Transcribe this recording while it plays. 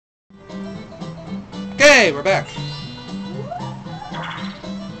Okay, we're back.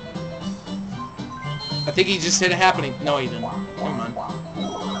 I think he just hit it happening. No, he didn't. Never mind.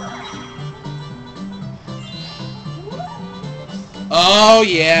 Oh,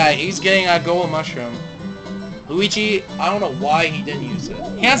 yeah, he's getting a gold mushroom. Luigi, I don't know why he didn't use it.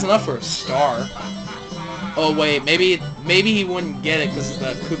 He has enough for a star. Oh, wait, maybe he wouldn't get it because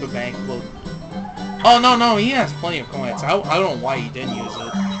the Koopa Bank will... Oh, no, he has plenty of coins. I don't know why he didn't use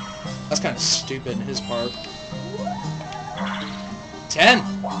it. That's kind of stupid in his part. 10!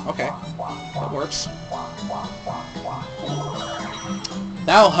 Okay, that works.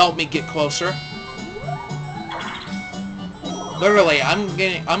 That'll help me get closer. Literally,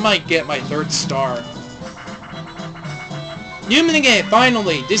 I might get my 3rd star. New minigame,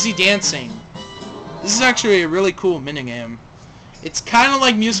 finally! Dizzy dancing. This is actually a really cool minigame. It's kind of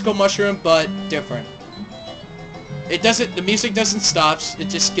like Musical Mushroom, but different. The music doesn't stop, it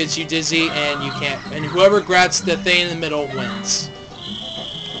just gets you dizzy and you can't, and whoever grabs the thing in the middle wins.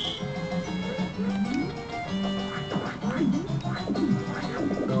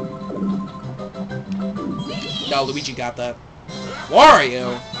 No, Luigi got that.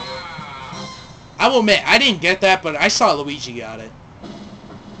 Wario! I will admit, I didn't get that, but I saw Luigi got it.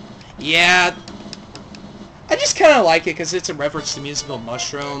 Yeah, I just kind of like it because it's a reference to Musical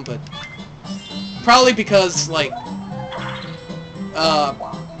Mushroom, but probably because, like,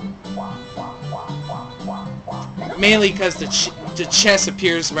 mainly because the chest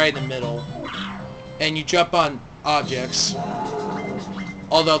appears right in the middle, and you jump on objects.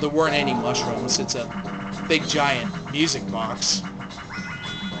 Although there weren't any mushrooms, it's a big giant music box.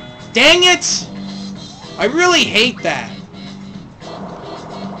 Dang it! I really hate that.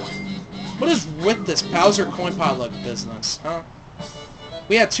 What is with this Bowser coin potluck business, huh?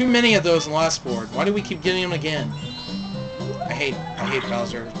 We had too many of those in the last board. Why do we keep getting them again? I hate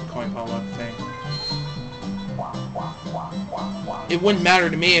Bowser coin potluck thing. It wouldn't matter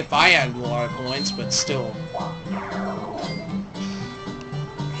to me if I had a lot of coins, but still. I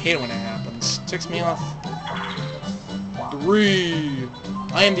hate it when it happens. It ticks me off. 3.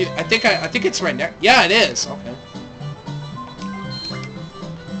 I think it's right next. Yeah, it is. Okay.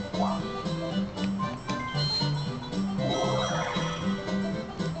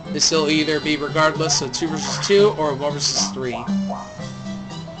 This will either be regardless of 2 versus 2 or 1 versus 3.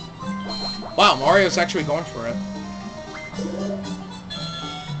 Wow, Mario's actually going for it.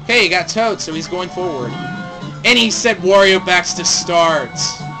 Okay, he got Toad, so he's going forward. And he said Wario backs to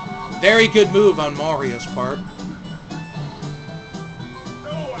starts. Very good move on Mario's part.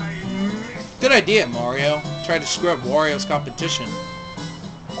 Good idea, Mario. Try to screw up Wario's competition.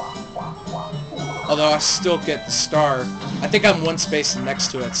 Although I still get the star. I think I'm 1 space next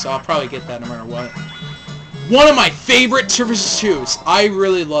to it, so I'll probably get that no matter what. One of my favorite 2 vs 2s. I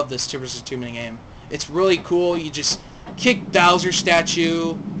really love this 2 vs 2 minigame. It's really cool. You just kick Bowser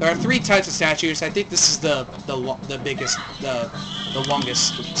statue. There are 3 types of statues. I think this is the biggest, the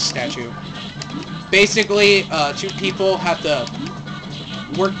longest statue. Basically, 2 people have to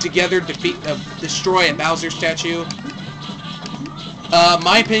work together to destroy a Bowser statue.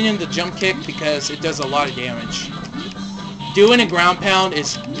 My opinion, the jump kick, because it does a lot of damage. Doing a ground pound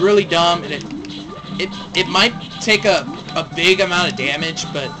is really dumb, and it might take a big amount of damage,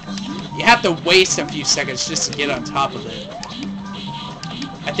 but you have to waste a few seconds just to get on top of it.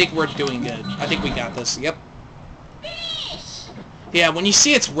 I think we're doing good. I think we got this. Yep. Yeah, when you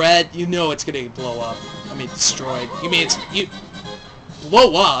see it's red, you know it's gonna blow up. I mean, destroyed. You mean you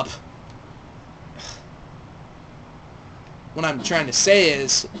blow up? What I'm trying to say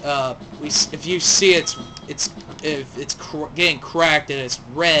is, if you see if it's getting cracked and it's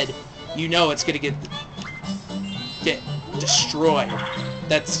red, you know it's gonna get destroyed.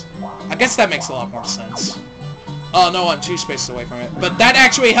 I guess that makes a lot more sense. Oh no, I'm 2 spaces away from it. But that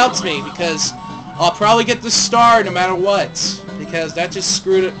actually helps me because I'll probably get the star no matter what. Because that just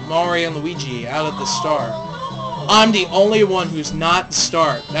screwed Mario and Luigi out of the star. I'm the only one who's not the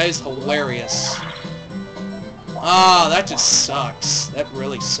star. That is hilarious. Ah, that just sucks. That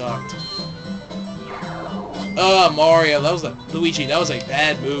really sucked. Oh, Mario, Luigi, that was a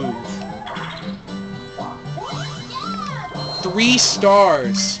bad move. 3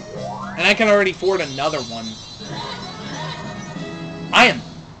 stars. And I can already afford another one. I am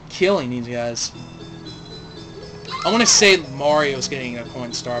killing these guys. I want to say Mario's getting a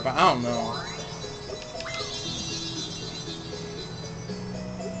coin star, but I don't know.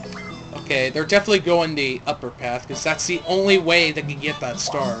 Okay, they're definitely going the upper path, because that's the only way they can get that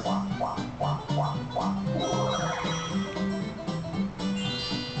star.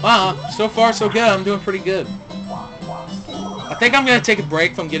 Wow, so far so good. I'm doing pretty good. I think I'm gonna take a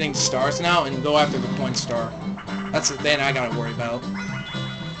break from getting stars now and go after the coin star. That's the thing I gotta worry about.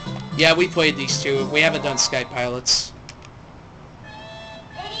 Yeah, we played these two. We haven't done Sky Pilots.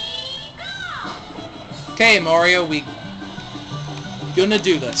 Okay, Mario, we gonna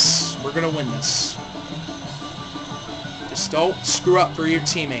do this. We're gonna win this. Just don't screw up for your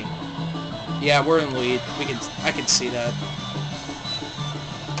teammate. Yeah, we're in the lead. I can see that.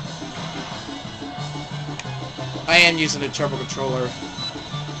 I am using a turbo controller.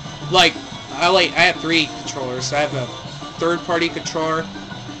 Like, I have 3 controllers. I have a third-party controller,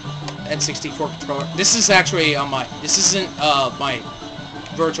 N64 controller. This is actually on my. This isn't my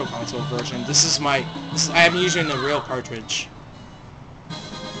virtual console version. This is my. I am using the real cartridge.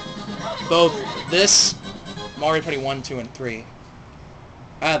 Both this, Mario Party 1, 2, and 3.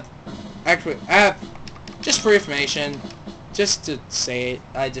 I have, just for information, just to say it,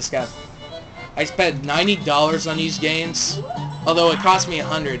 I spent $90 on these games, although it cost me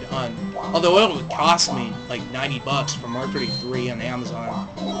 $100 on, although it would cost me like $90 for Mario Party 3 on Amazon.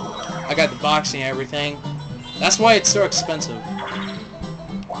 I got the boxing and everything. That's why it's so expensive.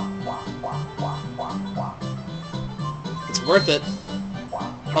 It's worth it.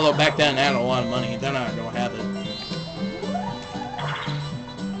 Although back then I had a lot of money, then I don't have it.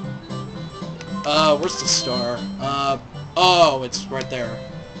 Where's the star? Oh, it's right there.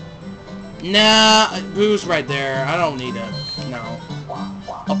 Nah, Boo's right there. I don't need it. No.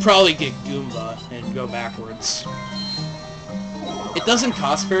 I'll probably get Goomba and go backwards. It doesn't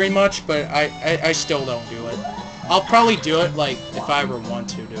cost very much, but I still don't do it. I'll probably do it, like, if I ever want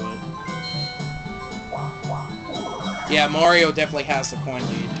to do it. Yeah, Mario definitely has the coin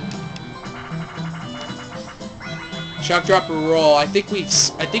lead. Shock, drop, or roll. I think we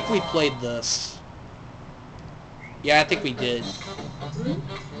played this. Yeah, I think we did.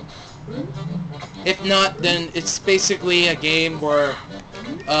 If not, then it's basically a game where,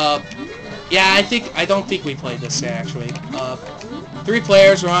 yeah, I don't think we played this actually. 3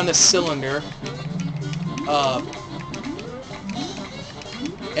 players are on the cylinder,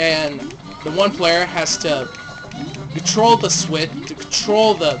 and the one player has to control the switch,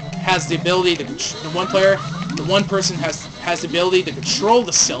 has the ability to, the one person has the ability to control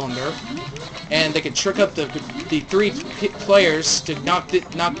the cylinder, and they can trick up the 3 players to knock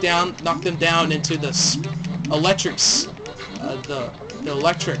them down into the electric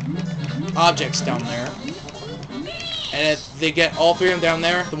objects down there. And if they get all 3 of them down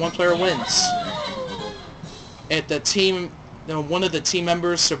there, the one player wins. If the team, one of the team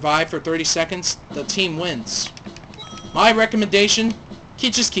members survive for 30 seconds, the team wins. My recommendation: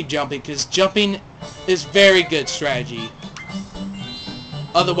 just keep jumping, because jumping is very good strategy.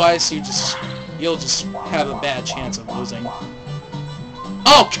 Otherwise, you'll just have a bad chance of losing.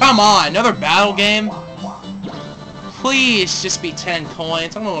 Oh, come on! Another battle game? Please, just be 10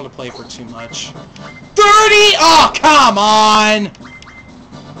 coins. I don't want to play for too much. 30! Oh, come on!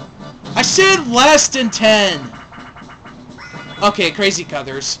 I said less than 10! Okay, Crazy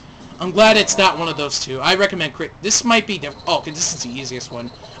Cutters. I'm glad it's not one of those 2. I recommend this might be different. Oh, okay, this is the easiest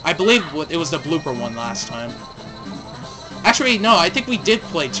one. I believe it was the blooper one last time. Actually, no, I think we did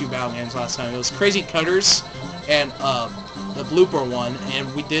play 2 battle games last time. It was Crazy Cutters and the blooper one,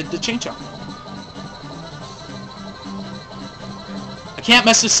 and we did the chain chomp. I can't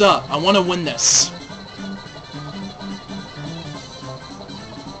mess this up. I want to win this.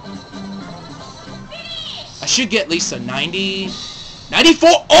 I should get at least a 90...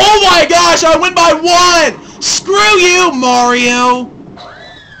 94! Oh my gosh! I win by 1! Screw you, Mario!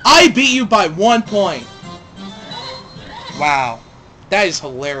 I beat you by 1 point. Wow. That is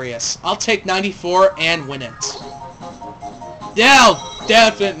hilarious. I'll take 94 and win it. They'll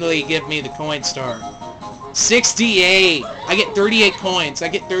definitely give me the coin star. 68! I get 38 coins. I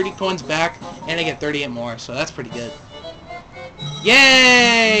get 30 coins back, and I get 38 more, so that's pretty good.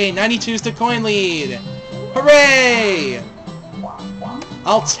 Yay! 92's the coin lead! Hooray!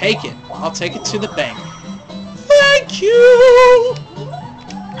 I'll take it. I'll take it to the bank. Thank you!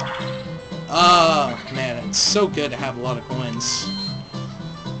 Oh, man, it's so good to have a lot of coins.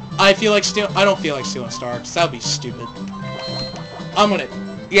 I don't feel like stealing stars. That would be stupid.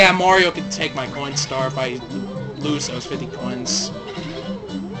 Yeah, Mario can take my coin star if I lose those 50 coins.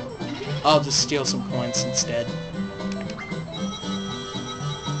 I'll just steal some coins instead.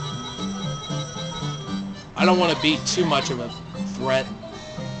 I don't want to be too much of a threat.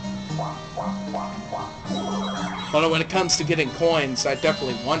 But when it comes to getting coins, I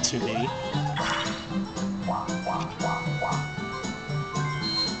definitely want to be.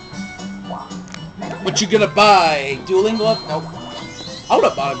 What you gonna buy? Dueling glove? Nope. I would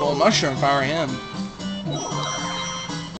have bought a gold mushroom if I were him.